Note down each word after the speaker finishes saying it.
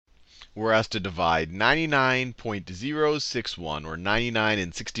we're asked to divide 99.061, or 99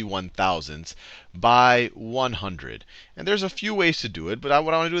 and 61 thousandths, by 100. And there's a few ways to do it, but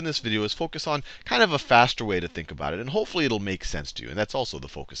what I want to do in this video is focus on kind of a faster way to think about it. And hopefully it'll make sense to you. And that's also the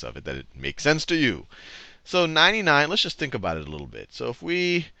focus of it, that it makes sense to you. So 99, let's just think about it a little bit. So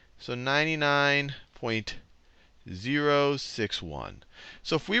 99.061.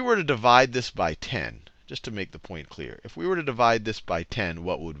 So if we were to divide this by 10, just to make the point clear, if we were to divide this by 10,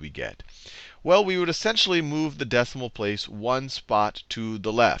 what would we get? Well, we would essentially move the decimal place one spot to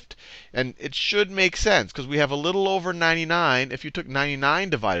the left. And it should make sense, because we have a little over 99. If you took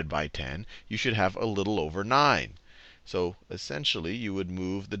 99 divided by 10, you should have a little over 9. So essentially, you would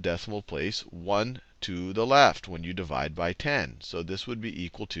move the decimal place one to the left when you divide by 10. So this would be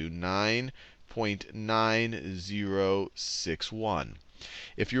equal to 9.9061.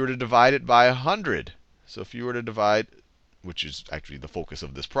 If you were to divide it by 100, so if you were to divide, which is actually the focus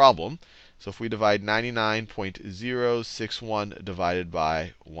of this problem, so if we divide 99.061 divided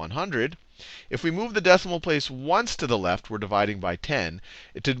by 100, if we move the decimal place once to the left, we're dividing by 10.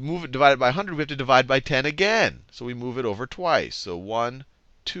 To move it divided by 100, we have to divide by 10 again. So we move it over twice. So 1,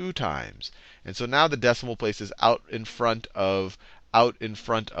 2 times. And so now the decimal place is out in front of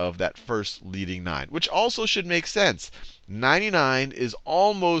that first leading 9, which also should make sense. 99 is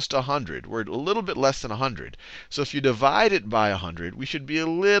almost 100. We're a little bit less than 100. So if you divide it by 100, we should be a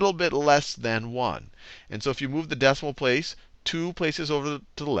little bit less than 1. And so if you move the decimal place 2 places over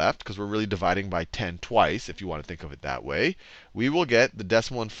to the left, because we're really dividing by 10 twice, if you want to think of it that way, we will get the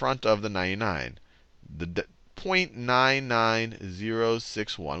decimal in front of the 99. The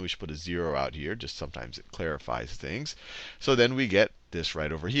 0.99061. We should put a 0 out here, just sometimes it clarifies things. So then we get this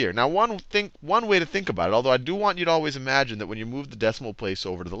right over here. Now, one way to think about it, although I do want you to always imagine that when you move the decimal place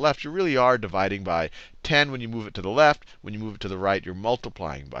over to the left, you really are dividing by 10 when you move it to the left. When you move it to the right, you're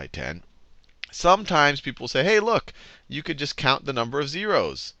multiplying by 10. Sometimes people say, hey, look, you could just count the number of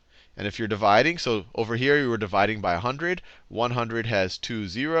zeros. And if you're dividing, so over here you were dividing by 100. 100 has 2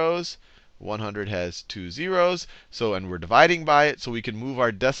 zeros. 100 has 2 zeros. So, and we're dividing by it, so we can move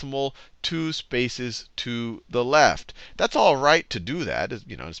our decimal 2 spaces to the left. That's all right to do that.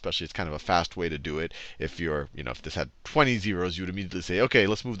 Especially it's kind of a fast way to do it. If if this had 20 zeros, you would immediately say, OK,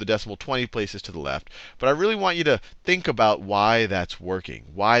 let's move the decimal 20 places to the left. But I really want you to think about why that's working,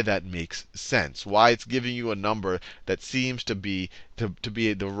 why that makes sense, why it's giving you a number that seems to be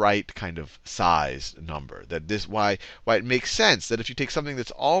the right kind of size number. Why it makes sense that if you take something that's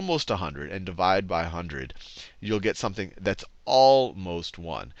almost 100 and divide by 100, you'll get something that's almost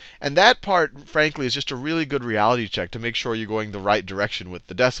 1. And that part, frankly, is just a really good reality check to make sure you're going the right direction with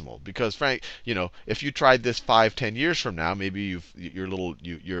the decimal. Because, if you tried this 5, 10 years from now, maybe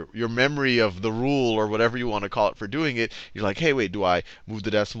your memory of the rule or whatever you want to call it for doing it, you're like, hey, wait, do I move the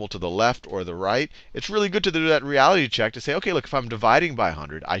decimal to the left or the right? It's really good to do that reality check to say, OK, look, if I'm dividing by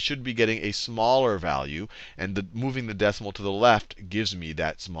 100, I should be getting a smaller value. And moving the decimal to the left gives me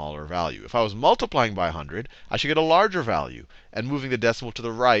that smaller value. If I was multiplying by 100, I should get a larger value. And moving the decimal to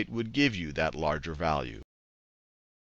the right would give you that larger value.